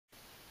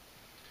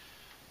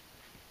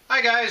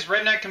Hi guys,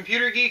 Redneck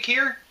Computer Geek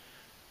here.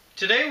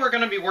 Today we're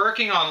going to be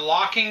working on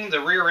locking the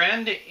rear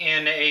end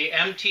in a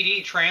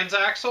MTD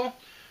Transaxle.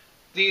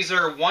 These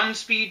are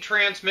one-speed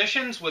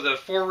transmissions with a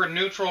forward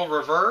neutral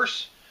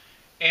reverse,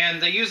 and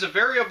they use a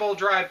variable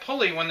drive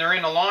pulley when they're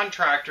in a lawn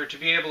tractor to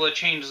be able to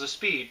change the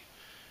speed.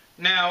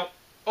 Now,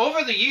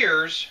 over the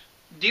years,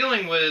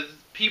 dealing with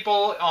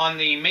people on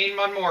the Maine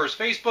Mud Mowers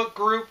Facebook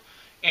group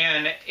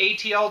and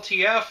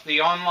ATLTF,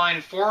 the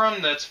online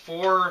forum that's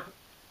for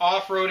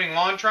off-roading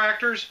lawn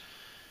tractors,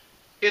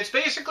 it's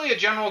basically a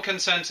general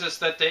consensus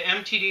that the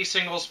MTD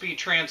single-speed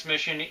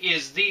transmission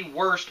is the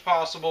worst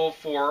possible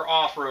for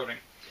off-roading.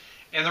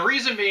 And the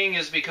reason being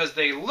is because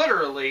they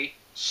literally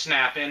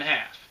snap in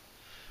half.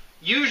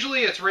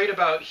 Usually it's right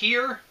about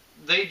here,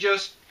 they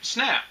just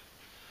snap.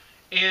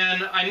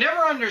 And I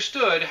never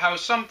understood how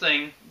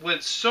something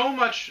with so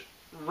much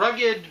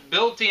rugged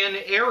built-in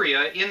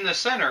area in the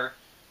center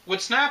would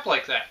snap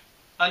like that,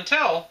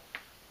 until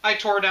I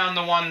tore down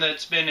the one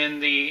that's been in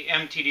the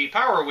MTD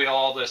Power Wheel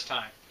all this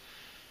time.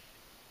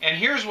 And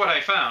here's what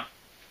I found.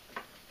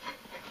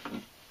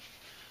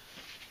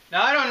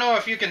 Now I don't know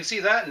if you can see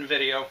that in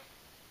video,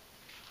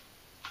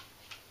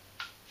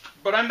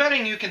 but I'm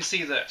betting you can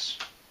see this.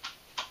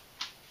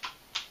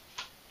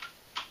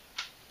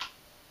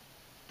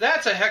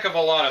 That's a heck of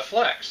a lot of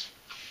flex.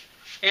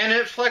 And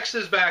it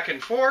flexes back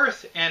and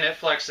forth, and it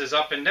flexes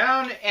up and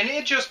down, and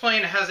it just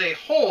plain has a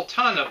whole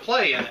ton of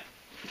play in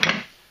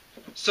it.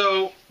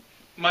 So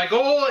my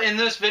goal in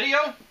this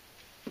video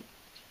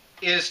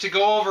is to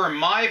go over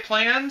my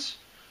plans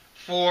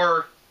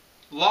for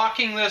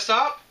locking this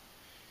up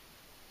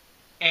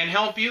and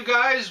help you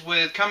guys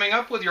with coming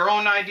up with your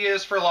own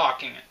ideas for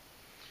locking it.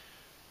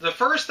 The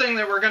first thing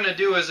that we're going to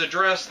do is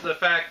address the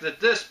fact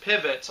that this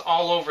pivots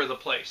all over the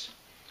place.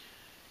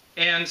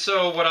 And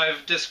so what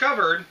I've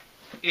discovered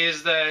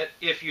is that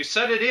if you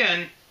set it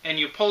in and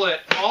you pull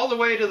it all the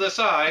way to the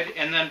side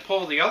and then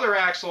pull the other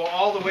axle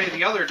all the way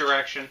the other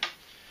direction,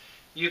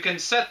 you can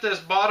set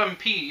this bottom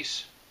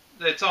piece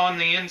that's on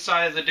the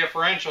inside of the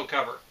differential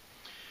cover.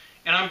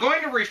 And I'm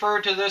going to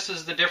refer to this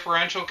as the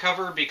differential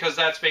cover because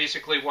that's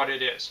basically what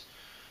it is.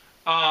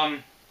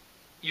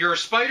 Your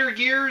spider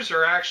gears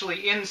are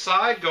actually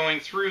inside going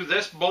through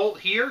this bolt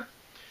here,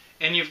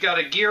 and you've got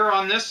a gear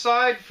on this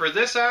side for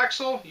this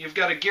axle, you've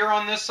got a gear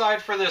on this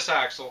side for this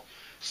axle.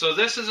 So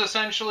this is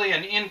essentially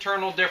an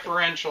internal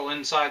differential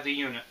inside the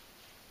unit.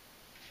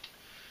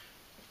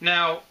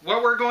 Now,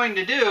 what we're going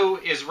to do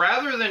is,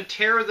 rather than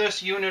tear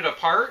this unit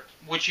apart,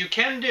 which you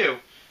can do,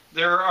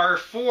 there are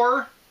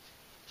 4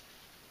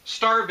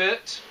 star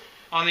bits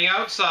on the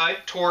outside,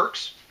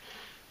 Torx,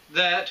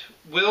 that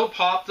will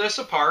pop this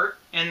apart,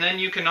 and then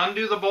you can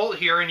undo the bolt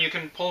here and you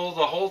can pull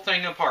the whole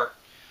thing apart.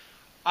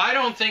 I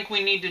don't think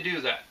we need to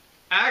do that.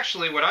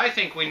 Actually, what I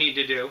think we need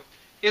to do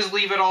is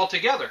leave it all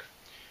together.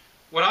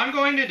 What I'm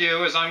going to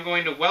do is I'm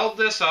going to weld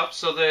this up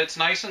so that it's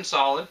nice and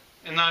solid,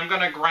 and then I'm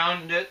going to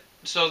grind it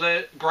so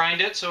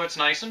it's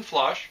nice and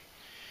flush.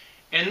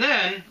 And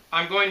then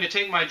I'm going to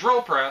take my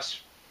drill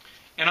press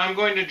and I'm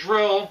going to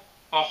drill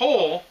a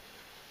hole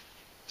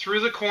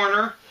through the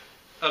corner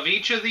of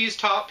each of these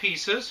top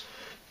pieces,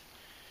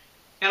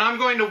 and I'm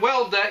going to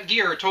weld that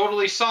gear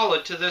totally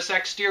solid to this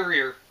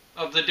exterior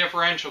of the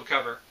differential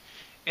cover.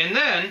 And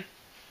then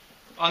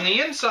on the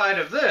inside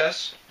of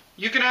this,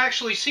 you can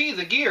actually see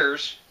the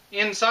gears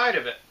inside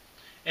of it,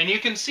 and you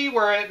can see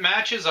where it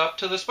matches up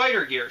to the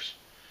spider gears.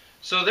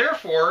 So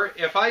therefore,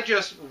 if I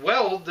just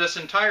weld this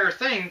entire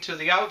thing to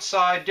the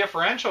outside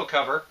differential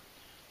cover,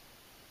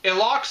 it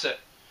locks it.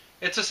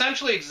 It's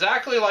essentially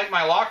exactly like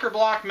my locker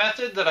block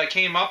method that I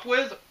came up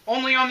with,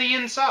 only on the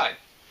inside.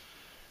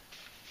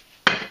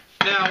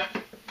 Now,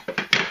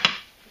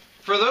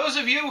 for those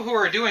of you who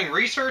are doing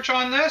research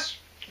on this,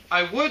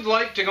 I would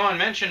like to go and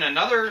mention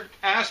another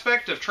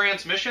aspect of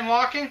transmission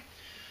locking.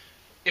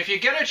 If you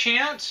get a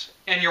chance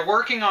and you're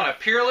working on a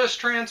peerless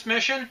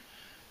transmission,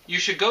 you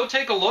should go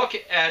take a look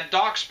at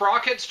Doc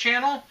Sprocket's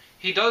channel.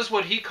 He does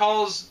what he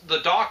calls the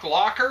Doc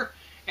Locker,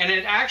 and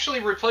it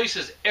actually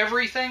replaces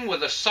everything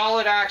with a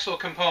solid axle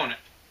component.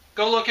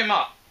 Go look him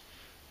up.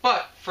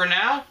 But for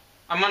now,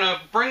 I'm going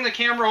to bring the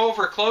camera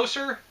over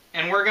closer,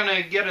 and we're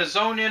going to get a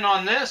zone in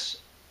on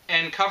this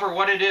and cover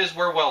what it is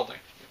we're welding.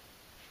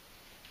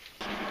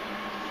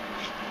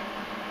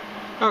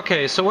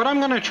 Okay, so what I'm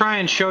going to try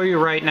and show you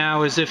right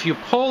now is if you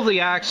pull the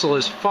axle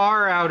as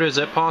far out as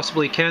it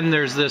possibly can,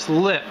 there's this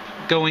lip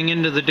going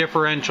into the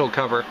differential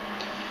cover.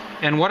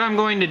 And what I'm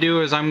going to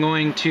do is I'm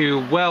going to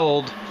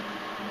weld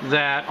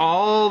that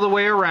all the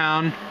way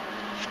around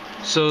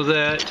so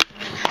that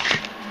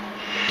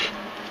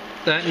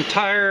that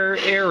entire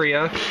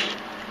area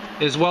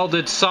is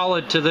welded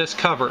solid to this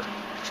cover,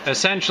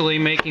 essentially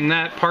making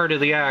that part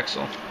of the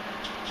axle.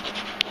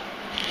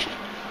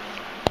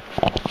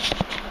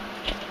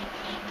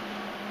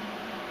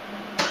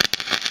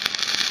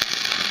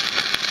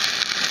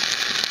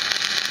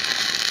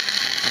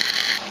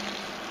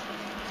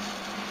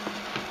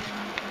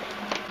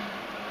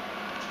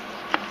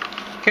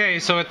 Okay,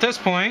 so at this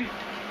point,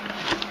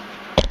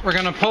 we're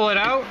going to pull it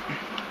out.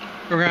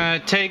 We're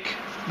going to take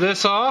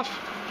this off,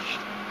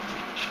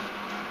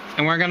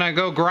 and we're going to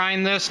go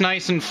grind this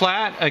nice and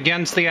flat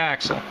against the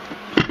axle.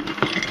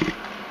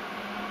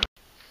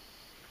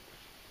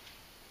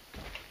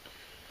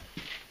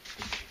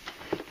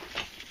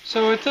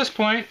 So at this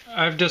point,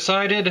 I've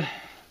decided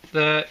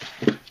that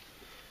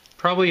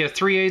probably a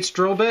 3/8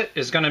 drill bit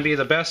is going to be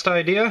the best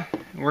idea.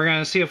 We're going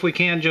to see if we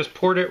can just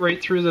port it right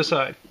through the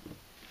side.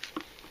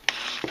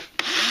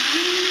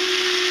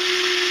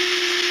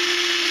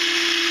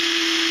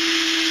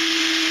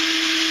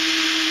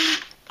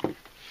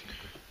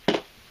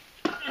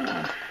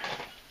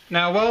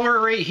 Now while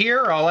we're right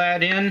here, I'll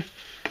add in,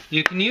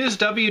 you can use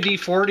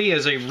WD-40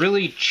 as a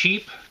really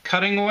cheap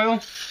cutting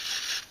oil,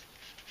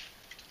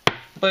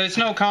 but it's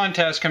no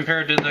contest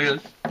compared to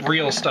the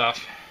real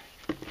stuff.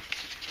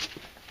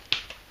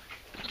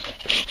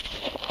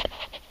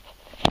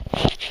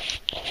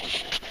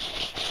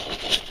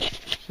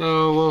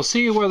 So we'll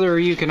see whether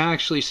you can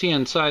actually see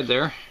inside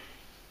there,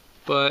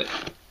 but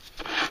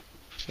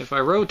if I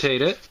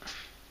rotate it,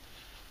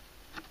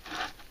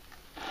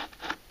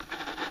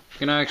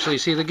 you can actually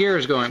see the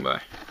gears going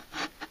by.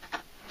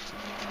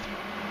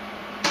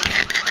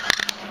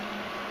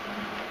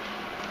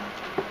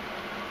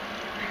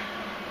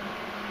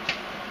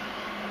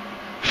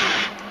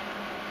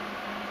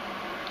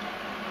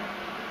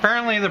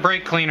 Apparently the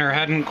brake cleaner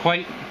hadn't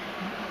quite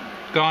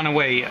gone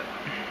away yet.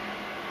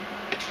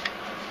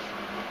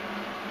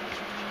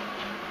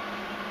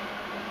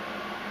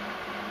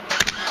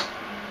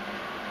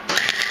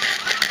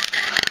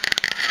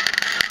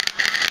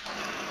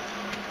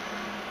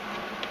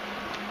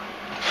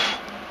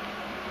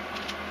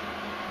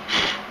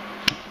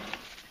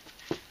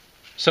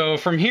 So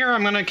from here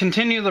I'm going to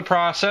continue the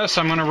process.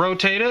 I'm going to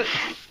rotate it,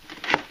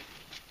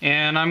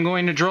 and I'm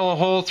going to drill a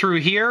hole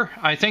through here.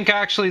 I think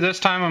actually this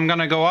time I'm going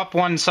to go up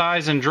one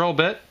size and drill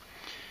bit,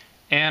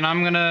 and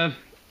I'm going to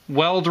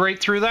weld right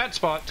through that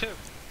spot too.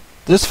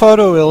 This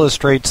photo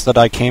illustrates that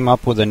I came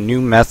up with a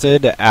new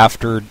method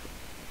after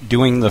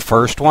doing the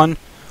first one.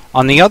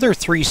 On the other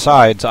three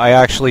sides I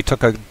actually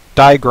took a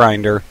die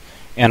grinder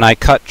and I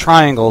cut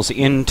triangles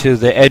into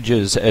the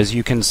edges, as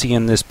you can see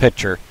in this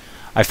picture.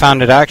 I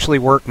found it actually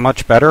worked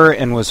much better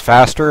and was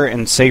faster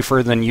and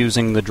safer than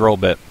using the drill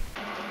bit.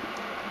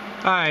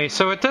 Alright,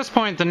 so at this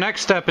point the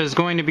next step is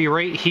going to be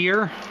right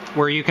here,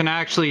 where you can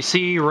actually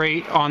see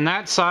right on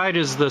that side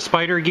is the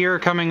spider gear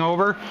coming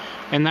over,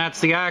 and that's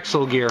the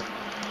axle gear.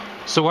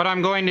 So what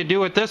I'm going to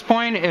do at this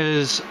point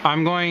is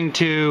I'm going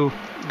to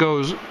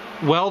go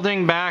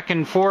welding back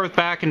and forth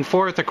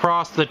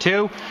across the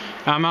two.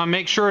 I'm going to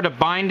make sure to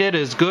bind it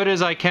as good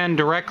as I can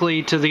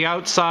directly to the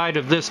outside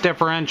of this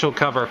differential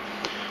cover.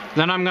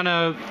 Then I'm going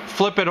to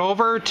flip it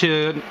over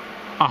to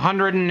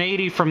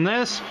 180 from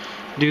this,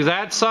 do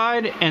that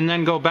side, and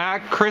then go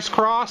back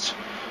crisscross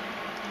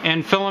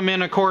and fill them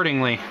in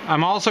accordingly.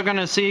 I'm also going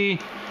to see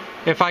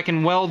if I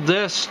can weld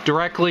this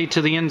directly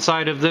to the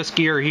inside of this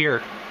gear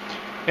here.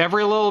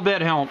 Every little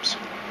bit helps.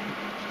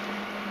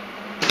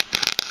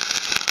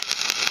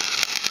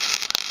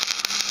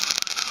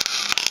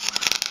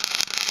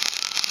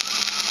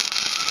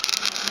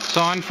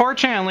 So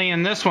unfortunately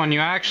in this one you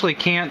actually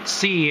can't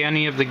see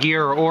any of the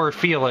gear or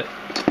feel it.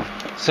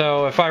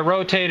 So if I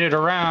rotate it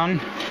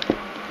around,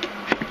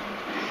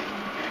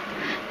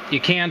 you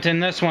can't in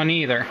this one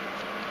either.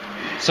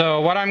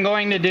 So what I'm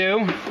going to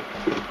do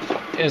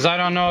is, I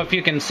don't know if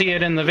you can see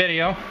it in the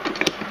video,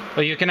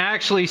 but you can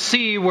actually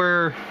see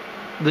where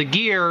the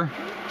gear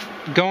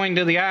going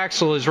to the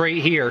axle is right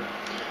here.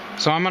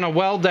 So I'm going to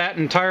weld that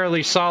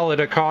entirely solid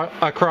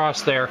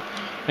across there.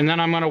 And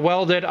then I'm going to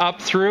weld it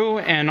up through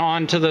and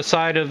onto the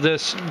side of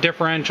this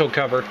differential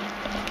cover.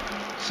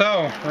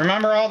 So,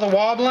 remember all the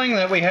wobbling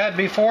that we had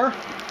before?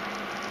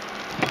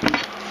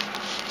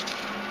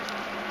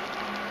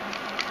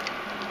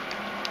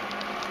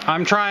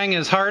 I'm trying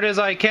as hard as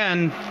I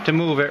can to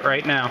move it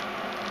right now.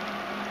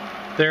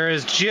 There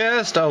is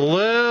just a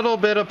little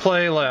bit of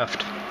play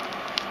left.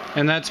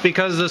 And that's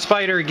because the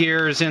spider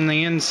gears in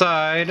the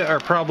inside are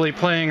probably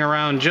playing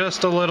around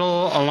just a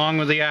little along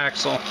with the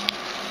axle.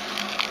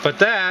 But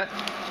that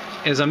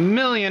is a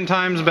million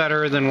times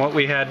better than what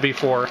we had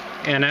before.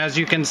 And as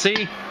you can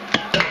see,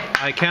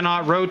 I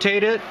cannot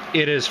rotate it.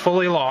 It is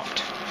fully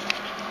locked.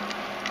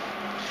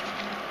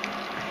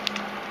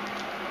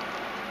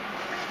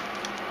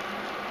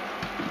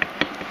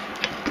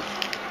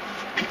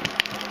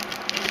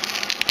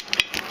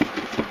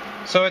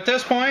 So at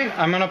this point,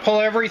 I'm going to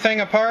pull everything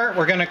apart.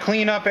 We're going to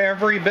clean up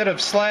every bit of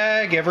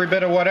slag, every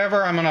bit of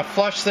whatever. I'm going to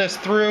flush this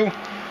through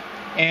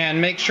and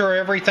make sure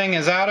everything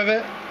is out of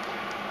it.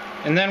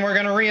 And then we're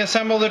going to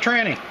reassemble the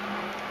tranny.